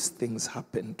all these things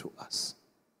happened to us?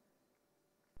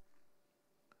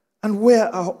 And where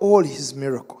are all his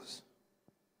miracles,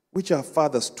 which our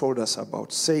fathers told us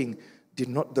about, saying, did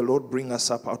not the Lord bring us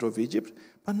up out of Egypt?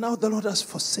 But now the Lord has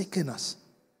forsaken us,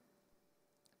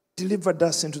 delivered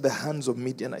us into the hands of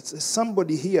Midianites. There's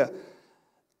somebody here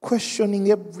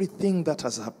questioning everything that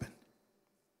has happened.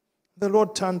 The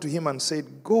Lord turned to him and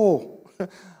said, go.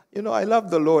 I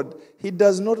love the Lord. He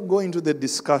does not go into the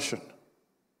discussion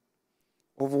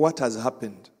of what has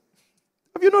happened.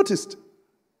 Have you noticed?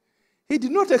 He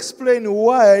did not explain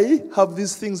why have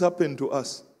these things happened to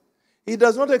us. He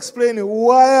does not explain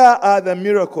why are the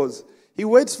miracles. He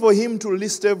waits for him to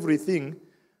list everything,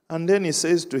 and then he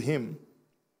says to him,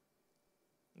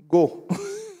 go.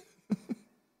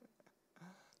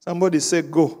 Somebody say,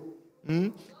 go.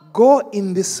 Go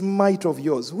in this might of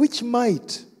yours. Which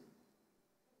might?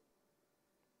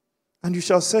 And you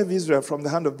shall save Israel from the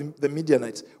hand of the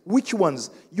Midianites. Which ones?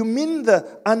 You mean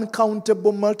the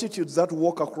uncountable multitudes that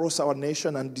walk across our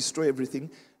nation and destroy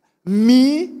everything?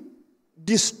 Me?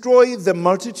 Destroy the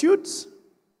multitudes?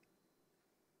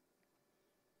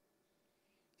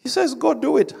 He says, go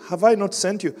do it. Have I not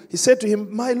sent you? He said to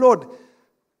him, my Lord,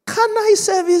 can I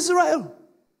save Israel?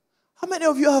 How many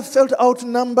of you have felt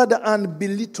outnumbered and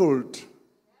belittled?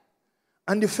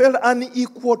 And you felt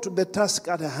unequal to the task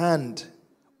at hand,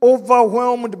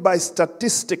 overwhelmed by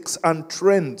statistics and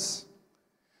trends.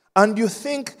 And you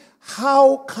think,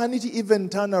 how can it even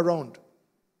turn around?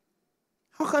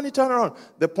 How can it turn around?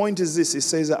 The point is this. He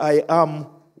says, I am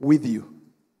with you.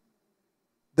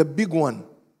 The big one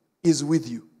is with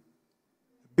you.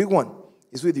 The big one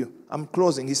is with you. I'm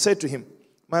closing. He said to him,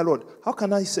 my Lord, how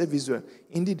can I save Israel?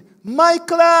 Indeed, my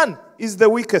clan is the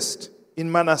weakest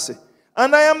in Manasseh,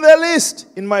 and I am the least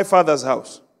in my father's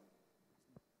house.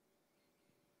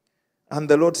 And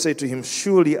the Lord said to him,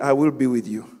 surely I will be with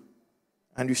you,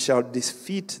 and you shall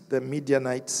defeat the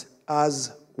Midianites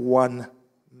as one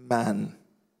man.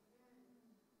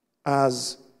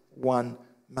 As one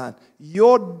man.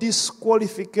 Your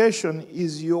disqualification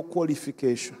is your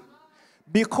qualification.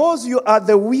 Because you are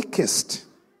the weakest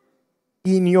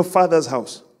in your father's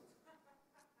house.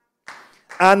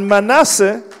 And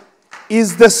Manasseh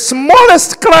is the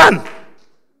smallest clan.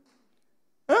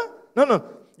 Huh? No.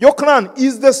 Your clan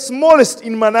is the smallest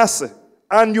in Manasseh,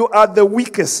 and you are the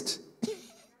weakest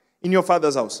in your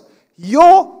father's house.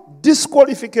 Your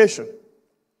disqualification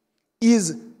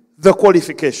is the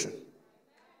qualification.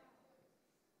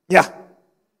 Yeah.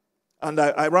 And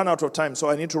I ran out of time,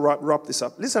 so I need to wrap this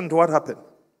up. Listen to what happened.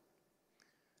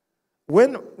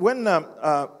 When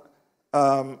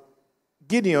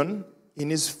Gideon, in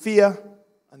his fear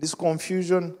and his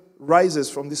confusion, rises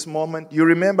from this moment, you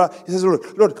remember, he says,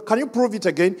 Lord, can you prove it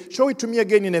again? Show it to me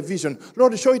again in a vision.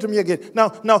 Lord, show it to me again.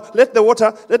 Now, let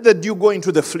the dew go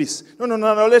into the fleece. No,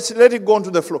 let it go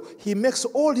onto the floor. He makes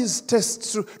all his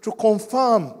tests to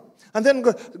confirm. And then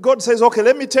God says, okay,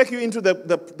 let me take you into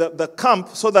the camp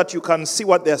so that you can see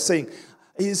what they're saying.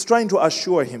 He's trying to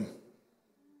assure him.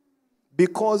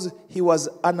 Because he was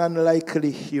an unlikely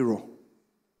hero.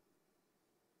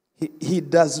 He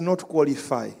does not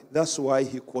qualify. That's why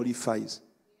he qualifies.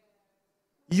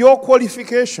 Your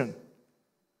qualification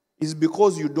is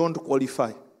because you don't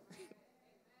qualify.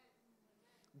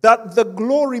 That the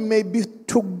glory may be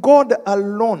to God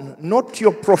alone, not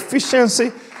your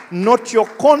proficiency, not your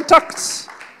contacts,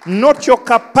 not your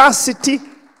capacity.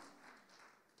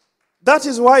 That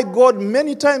is why God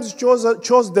many times chose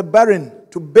the barren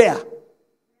to bear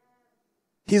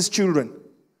his children.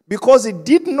 Because he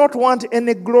did not want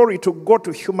any glory to go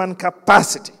to human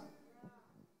capacity.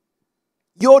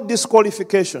 Your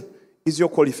disqualification is your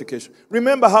qualification.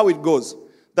 Remember how it goes.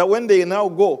 That when they now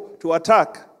go to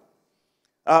attack,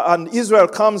 and Israel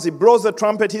comes, he blows the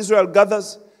trumpet, Israel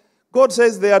gathers. God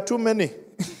says there are too many.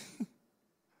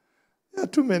 There are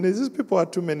too many. These people are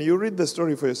too many. You read the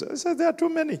story for yourself. He says there are too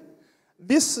many.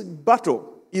 This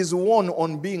battle is won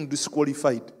on being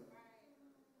disqualified.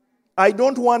 I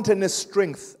don't want any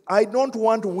strength. I don't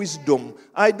want wisdom.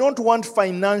 I don't want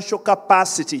financial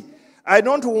capacity. I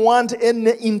don't want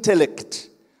any intellect.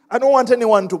 I don't want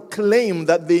anyone to claim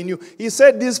that they knew. He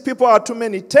said, these people are too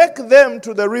many. Take them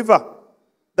to the river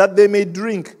that they may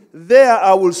drink. There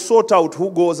I will sort out who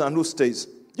goes and who stays.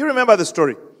 You remember the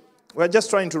story? We're just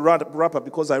trying to wrap up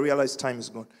because I realize time is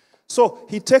gone. So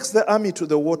he takes the army to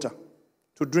the water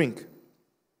to drink.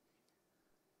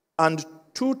 And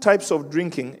 2 types of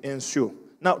drinking ensue.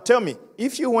 Now tell me,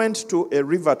 if you went to a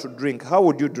river to drink, how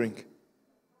would you drink?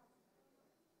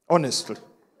 Honestly.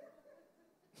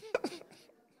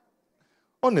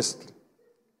 Honestly.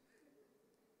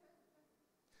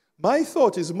 My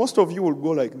thought is most of you will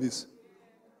go like this.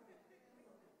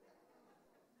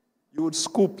 You would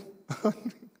scoop.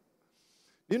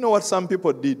 You know what some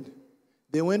people did?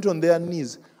 They went on their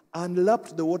knees and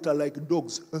lapped the water like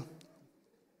dogs.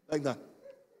 Like that.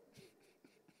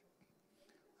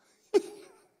 2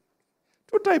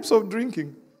 types of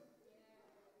drinking.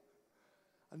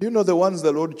 And you know the ones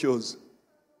the Lord chose?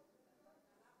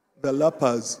 The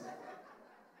lappers.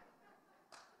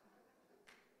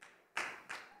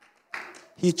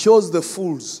 He chose the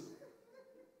fools.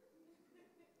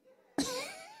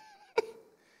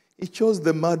 He chose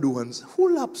the mad ones.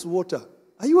 Who laps water?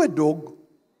 Are you a dog?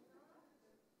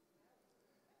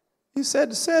 He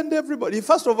said, send everybody. He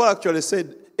first of all actually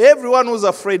said, everyone who's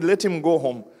afraid, let him go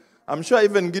home. I'm sure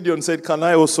even Gideon said, can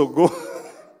I also go?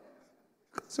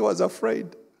 Because he was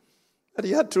afraid. But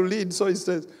he had to lead. So he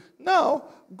says, now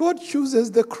God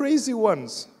chooses the crazy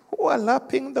ones who are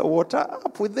lapping the water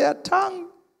up with their tongue.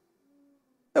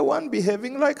 The one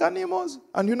behaving like animals.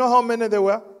 And you know how many there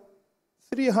were?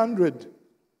 300.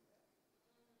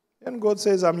 And God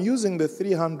says, I'm using the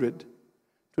 300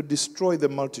 to destroy the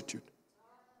multitude.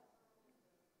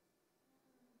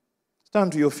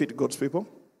 Stand to your feet, God's people.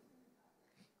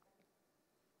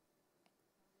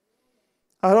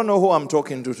 I don't know who I'm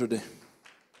talking to today.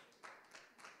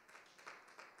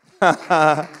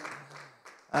 I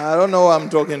don't know who I'm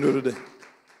talking to today.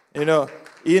 You know,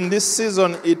 in this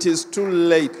season, it is too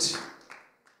late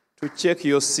to check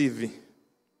your CV.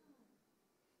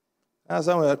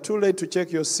 Somewhere, too late to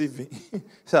check your CV.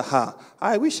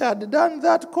 I wish I had done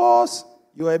that course.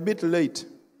 You are a bit late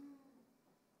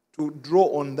to draw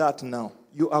on that now.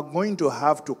 You are going to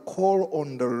have to call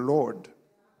on the Lord.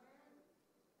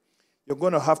 You're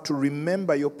going to have to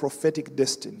remember your prophetic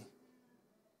destiny.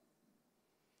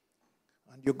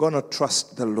 And you're going to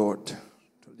trust the Lord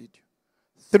to lead you.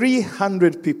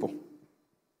 300 people.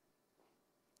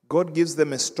 God gives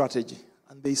them a strategy.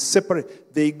 And they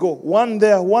separate. They go. One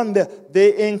there, one there.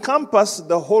 They encompass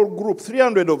the whole group.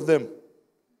 300 of them.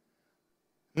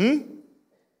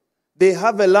 They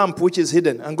have a lamp which is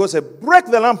hidden. And God said, break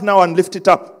the lamp now and lift it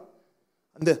up.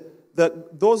 And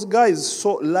those guys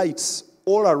saw lights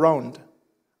all around.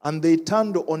 And they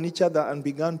turned on each other and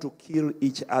began to kill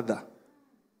each other.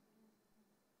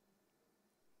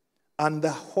 And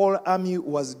the whole army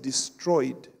was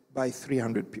destroyed by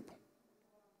 300 people.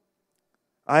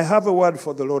 I have a word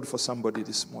for the Lord for somebody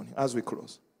this morning as we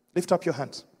close. Lift up your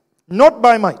hands. Not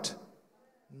by might,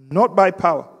 not by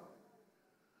power,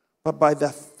 but by the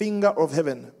finger of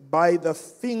heaven. By the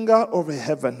finger of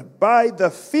heaven. By the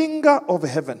finger of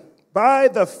heaven. By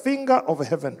the finger of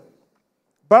heaven.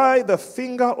 By the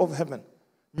finger of heaven.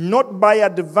 Not by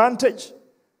advantage,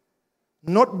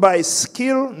 not by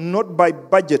skill, not by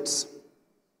budgets.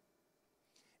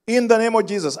 In the name of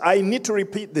Jesus, I need to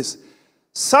repeat this.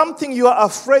 Something you are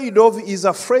afraid of is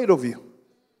afraid of you.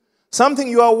 Something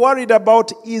you are worried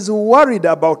about is worried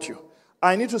about you.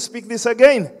 I need to speak this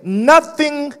again.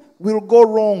 Nothing will go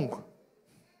wrong.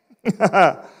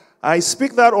 I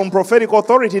speak that on prophetic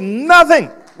authority. Nothing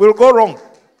will go wrong.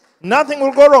 Nothing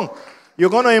will go wrong. You're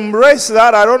going to embrace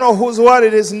that. I don't know whose word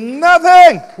it is.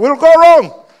 Nothing will go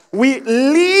wrong. We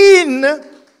lean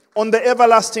on the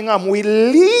everlasting arm. We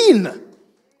lean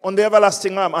on the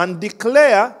everlasting arm and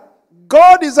declare,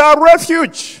 God is our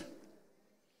refuge,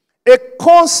 a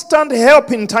constant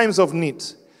help in times of need.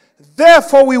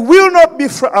 Therefore, we will not be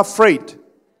afraid.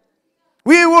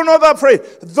 We will not be afraid.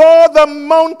 Though the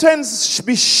mountains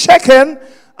be shaken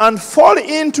and fall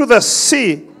into the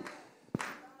sea,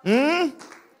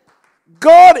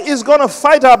 God is going to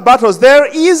fight our battles. There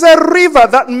is a river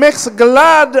that makes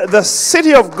glad the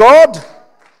city of God.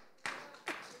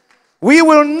 We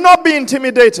will not be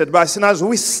intimidated by sinners.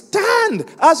 We stand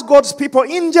as God's people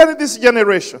in this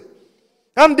generation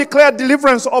and declare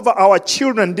deliverance over our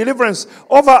children, deliverance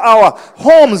over our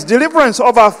homes, deliverance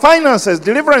over our finances,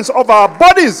 deliverance over our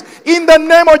bodies. In the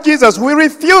name of Jesus, we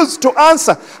refuse to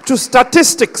answer to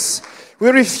statistics.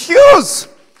 We refuse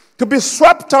to be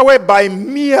swept away by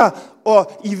mere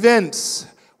events.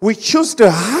 We choose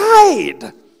to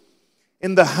hide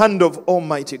in the hand of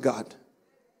Almighty God.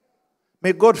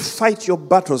 May God fight your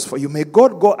battles for you. May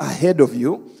God go ahead of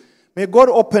you. May God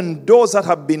open doors that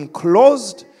have been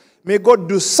closed. May God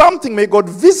do something. May God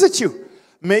visit you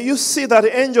May you see that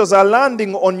angels are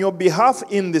landing on your behalf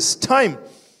in this time.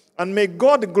 And may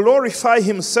God glorify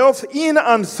himself in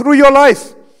and through your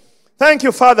life. Thank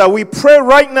you, Father. We pray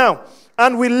right now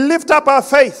and we lift up our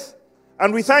faith.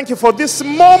 And we thank you for this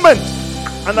moment.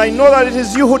 And I know that it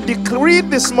is you who decreed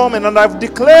this moment. And I've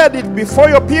declared it before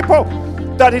your people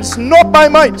that it's not by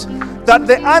might, that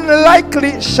the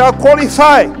unlikely shall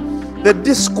qualify. The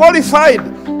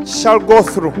disqualified shall go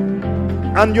through.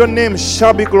 And your name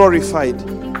shall be glorified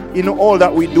in all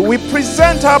that we do. We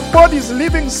present our bodies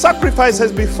living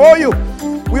sacrifices before you.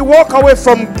 We walk away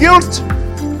from guilt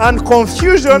and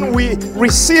confusion. We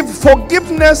receive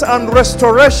forgiveness and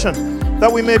restoration,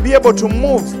 that we may be able to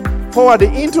move forward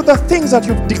into the things that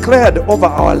you've declared over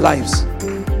our lives.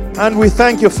 And we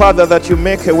thank you, Father, that you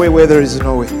make a way where there is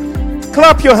no way.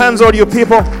 Clap your hands, all you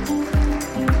people.